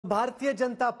Bharatiya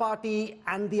Janata Party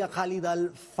and the Akali Dal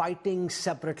fighting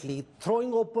separately,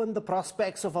 throwing open the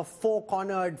prospects of a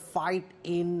four-cornered fight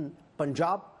in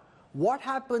Punjab. What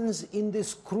happens in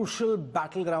this crucial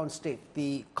battleground state?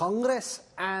 The Congress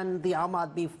and the Aam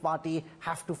Aadmi Party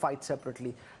have to fight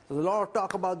separately. There's a lot of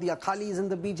talk about the Akalis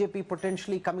and the BJP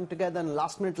potentially coming together in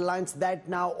last-minute alliance. That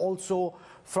now also,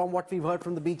 from what we've heard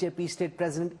from the BJP state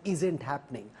president, isn't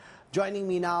happening. Joining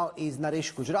me now is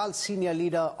Naresh Gujral, senior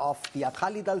leader of the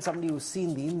Akali Dal, somebody who's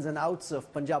seen the ins and outs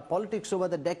of Punjab politics over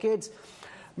the decades.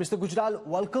 Mr. Gujral,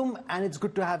 welcome, and it's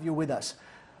good to have you with us.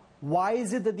 Why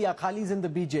is it that the Akalis and the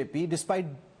BJP, despite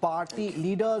party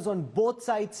leaders on both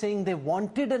sides saying they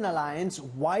wanted an alliance,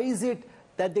 why is it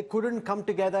that they couldn't come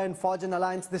together and forge an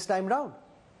alliance this time round?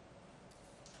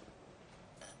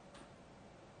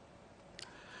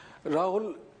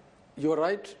 Rahul, you're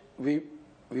right.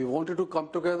 We wanted to come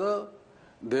together.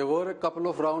 There were a couple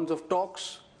of rounds of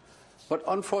talks, but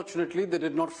unfortunately they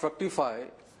did not fructify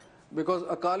because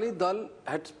Akali Dal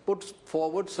had put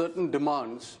forward certain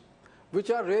demands which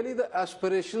are really the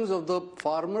aspirations of the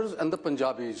farmers and the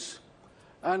Punjabis.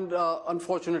 And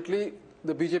unfortunately,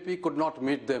 the BJP could not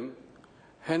meet them.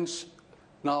 Hence,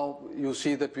 now you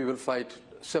see that we will fight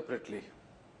separately.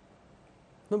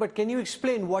 No, but can you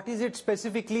explain what is it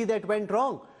specifically that went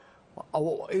wrong?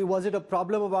 Was it a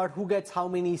problem about who gets how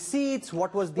many seats?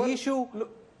 What was the issue?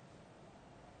 Look,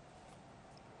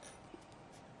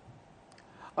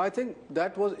 I think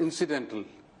that was incidental.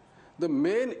 The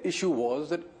main issue was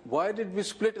that why did we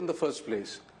split in the first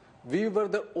place? We were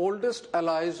the oldest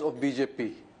allies of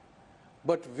BJP,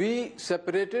 but we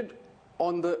separated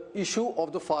on the issue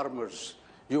of the farmers.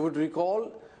 You would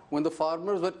recall when the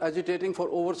farmers were agitating for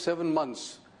over 7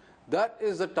 months. That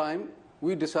is the time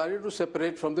we decided to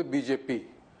separate from the BJP.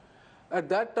 At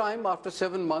that time, after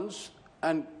 7 months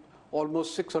and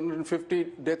almost 650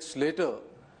 deaths later,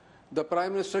 the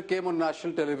Prime Minister came on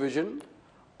national television,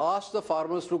 asked the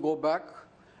farmers to go back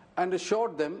and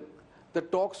assured them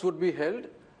that talks would be held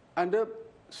and a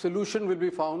solution will be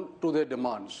found to their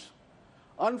demands.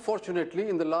 Unfortunately,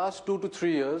 in the last 2 to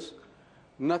 3 years,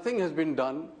 nothing has been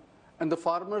done and the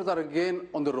farmers are again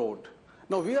on the road.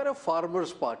 Now, we are a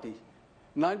farmers' party.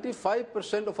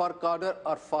 95% of our cadre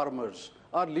are farmers.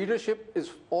 Our leadership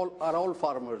are all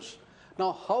farmers.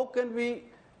 Now, how can we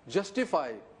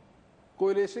justify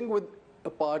coalescing with a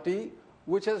party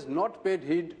which has not paid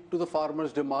heed to the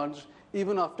farmers' demands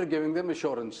even after giving them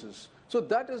assurances? So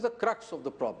that is the crux of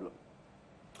the problem.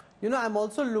 You know, I'm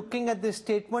also looking at this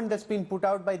statement that's been put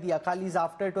out by the Akalis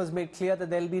after it was made clear that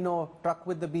there'll be no truck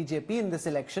with the BJP in this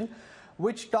election,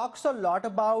 which talks a lot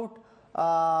about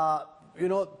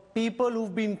people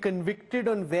who've been convicted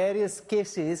on various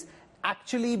cases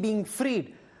actually being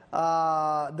freed.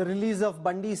 The release of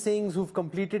Bandi Singhs who've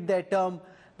completed their term,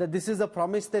 that this is a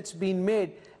promise that's been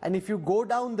made. And if you go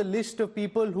down the list of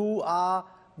people who are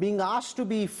being asked to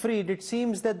be freed, it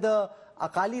seems that the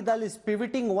Akali Dal is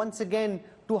pivoting once again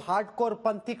to hardcore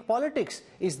Panthik politics.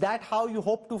 Is that how you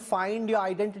hope to find your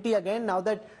identity again now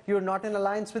that you're not in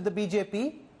alliance with the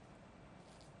BJP?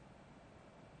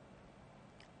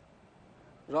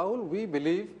 Rahul, we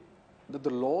believe that the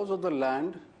laws of the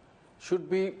land should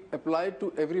be applied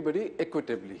to everybody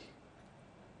equitably.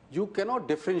 You cannot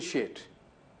differentiate.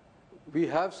 We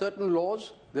have certain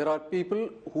laws. There are people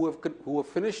who have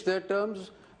finished their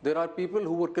terms. There are people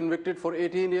who were convicted for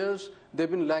 18 years.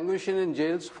 They've been languishing in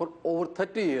jails for over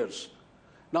 30 years.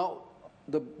 Now,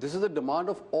 this is the demand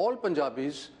of all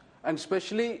Punjabis, and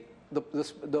especially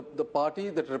the party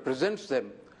that represents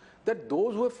them, that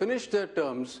those who have finished their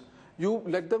terms, you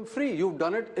let them free. You've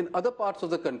done it in other parts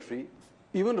of the country.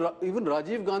 Even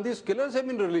Rajiv Gandhi's killers have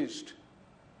been released.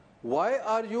 Why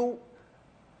are you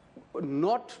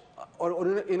not,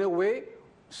 or in a way,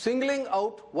 singling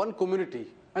out one community?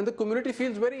 And the community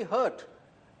feels very hurt.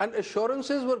 And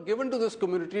assurances were given to this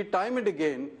community time and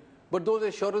again, but those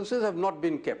assurances have not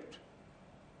been kept.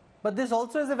 But this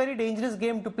also is a very dangerous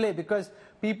game to play, because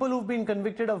people who've been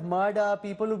convicted of murder,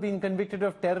 people who've been convicted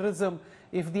of terrorism,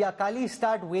 if the Akalis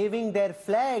start waving their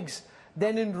flags,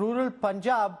 then in rural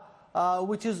Punjab,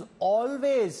 which is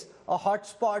always a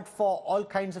hotspot for all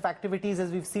kinds of activities as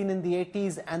we've seen in the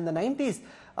 80s and the 90s,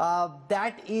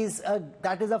 that is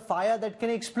a fire that can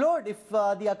explode if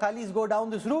the Akalis go down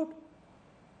this route.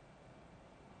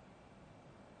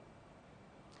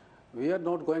 We are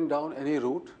not going down any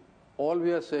route. All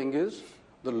we are saying is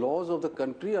the laws of the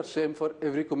country are same for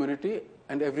every community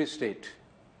and every state.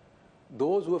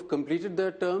 Those who have completed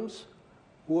their terms,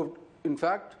 in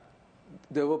fact,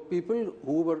 there were people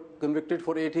who were convicted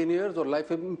for 18 years or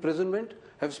life imprisonment,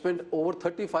 have spent over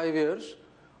 35 years.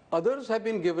 Others have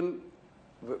been given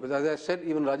As I said,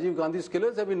 even Rajiv Gandhi's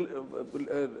killers have been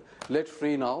let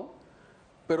free now.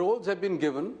 Paroles have been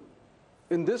given.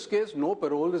 In this case, no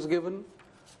parole is given.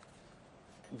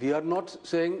 We are not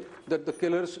saying that the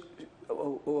killers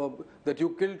that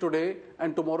you killed today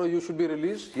and tomorrow you should be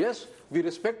released. Yes, we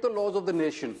respect the laws of the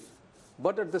nation.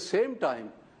 But at the same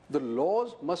time, the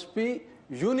laws must be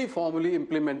uniformly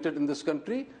implemented in this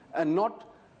country, and not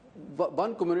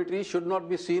one community should not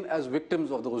be seen as victims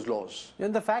of those laws.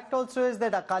 And the fact also is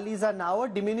that Akalis are now a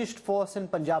diminished force in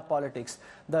Punjab politics.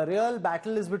 The real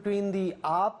battle is between the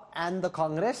AAP and the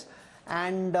Congress,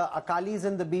 and Akalis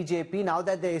and the BJP, now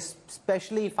that they're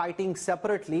especially fighting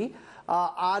separately,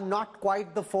 are not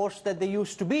quite the force that they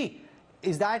used to be.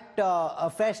 Is that a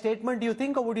fair statement, do you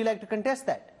think, or would you like to contest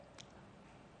that?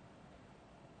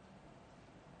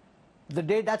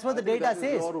 That's what the data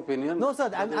says. Your opinion. No, sir.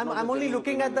 I'm only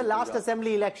looking at the last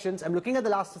assembly elections. I'm looking at the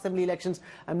last assembly elections.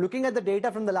 I'm looking at the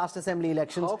data from the last assembly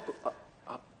elections.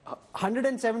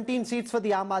 117 seats for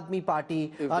the Aam Aadmi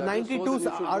Party. 92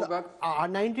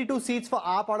 seats for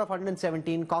AAP out of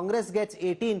 117. Congress gets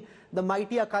 18. The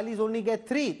mighty Akalis only get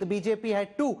 3. The BJP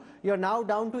had 2. You're now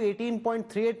down to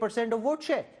 18.38% of vote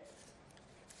share.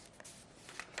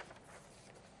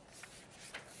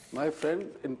 My friend,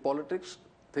 in politics,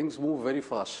 things move very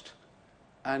fast.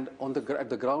 And at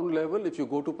the ground level, if you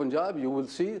go to Punjab, you will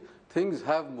see things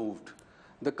have moved.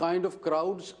 The kind of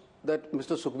crowds that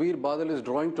Mr. Sukhbir Badal is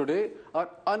drawing today are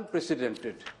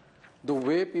unprecedented. The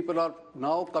way people are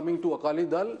now coming to Akali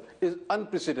Dal is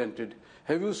unprecedented.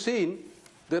 Have you seen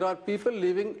there are people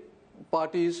leaving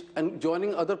parties and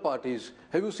joining other parties?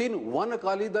 Have you seen one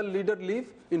Akali Dal leader leave?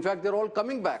 In fact, they're all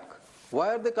coming back. Why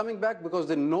are they coming back? Because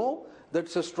they know that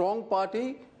it's a strong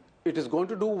party, it is going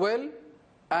to do well,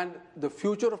 and the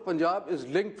future of Punjab is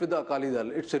linked with the Akali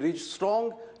Dal. It's a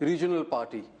strong regional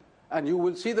party. And you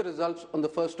will see the results on the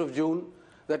 1st of June,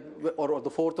 or the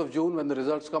 4th of June when the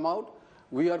results come out.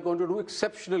 We are going to do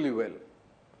exceptionally well.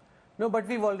 No, but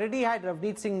we've already had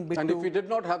Ravneet Singh Bittu. And if we did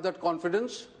not have that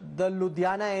confidence... The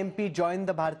Ludhiana MP joined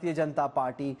the Bharatiya Janata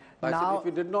Party. I said if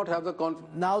we did not have the confidence...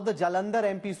 Now the Jalandhar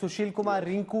MP Sushil Kumar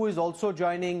Rinku is also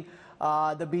joining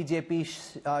the BJP.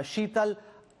 Sheetal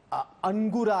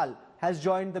Angural has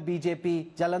joined the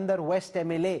BJP, Jalandhar West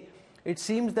MLA. It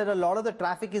seems that a lot of the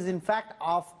traffic is, in fact,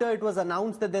 after it was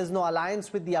announced that there's no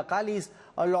alliance with the Akalis,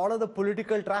 a lot of the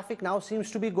political traffic now seems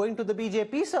to be going to the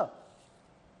BJP, sir.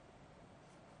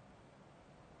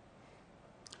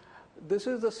 This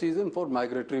is the season for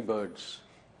migratory birds.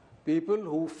 People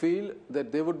who feel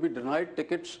that they would be denied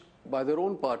tickets by their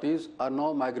own parties are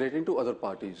now migrating to other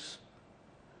parties.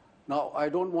 Now, I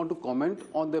don't want to comment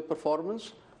on their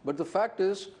performance, but the fact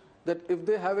is that if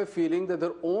they have a feeling that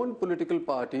their own political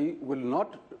party will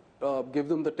not give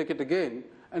them the ticket again,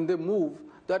 and they move,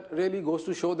 that really goes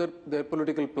to show their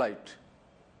political plight.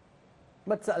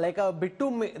 But like a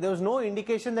Bittu, there was no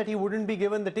indication that he wouldn't be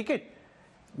given the ticket.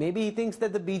 Maybe he thinks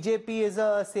that the BJP is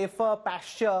a safer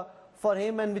pasture for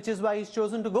him, and which is why he's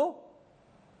chosen to go.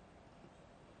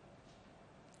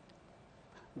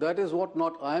 That is what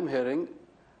not I am hearing.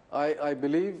 I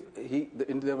believe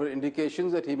there were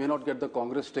indications that he may not get the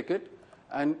Congress ticket,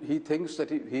 and he thinks that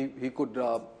he could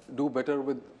do better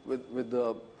with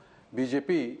the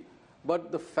BJP. But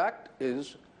the fact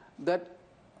is that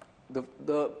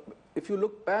if you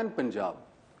look pan-Punjab,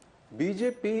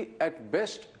 BJP at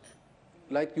best,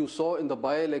 like you saw in the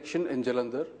by-election in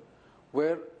Jalandhar,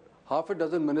 where half a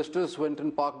dozen ministers went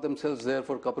and parked themselves there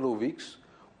for a couple of weeks,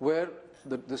 where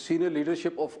the senior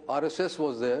leadership of RSS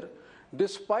was there.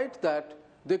 Despite that,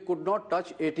 they could not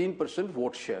touch 18%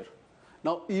 vote share.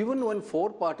 Now, even when 4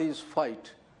 parties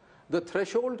fight, the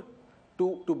threshold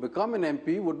to become an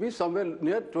MP would be somewhere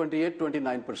near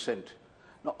 28-29%.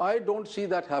 Now, I don't see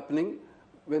that happening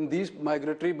when these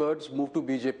migratory birds move to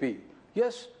BJP.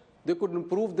 Yes, they could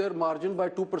improve their margin by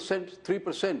 2%,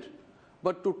 3%,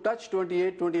 but to touch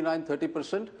 28, 29,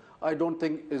 30%, I don't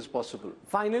think is possible.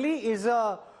 Finally, is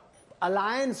a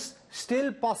alliance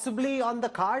still possibly on the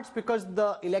cards, because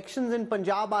the elections in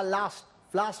Punjab are last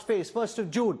phase, 1st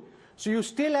of June. So you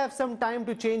still have some time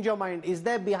to change your mind. Is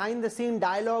there behind the scene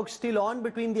dialogue still on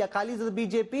between the Akalis and the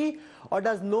BJP, or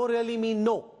does no really mean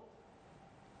no?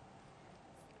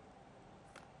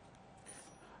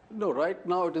 No, right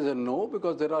now it is a no,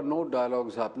 because there are no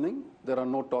dialogues happening, there are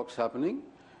no talks happening.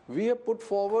 We have put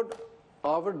forward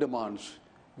our demands.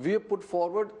 We have put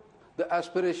forward the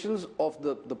aspirations of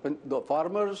the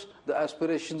farmers, the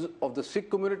aspirations of the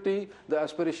Sikh community, the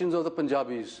aspirations of the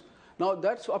Punjabis. Now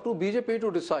that's up to BJP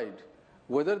to decide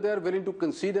whether they are willing to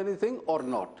concede anything or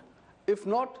not. If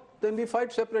not, then we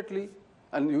fight separately,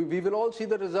 and we will all see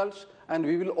the results, and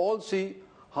we will all see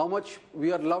how much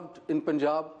we are loved in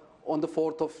Punjab on the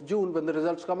 4th of June when the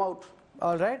results come out.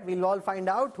 All right, we'll all find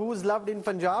out who's loved in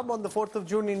Punjab on the 4th of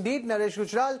June indeed. Naresh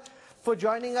Gujral, for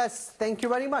joining us. Thank you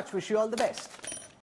very much. Wish you all the best.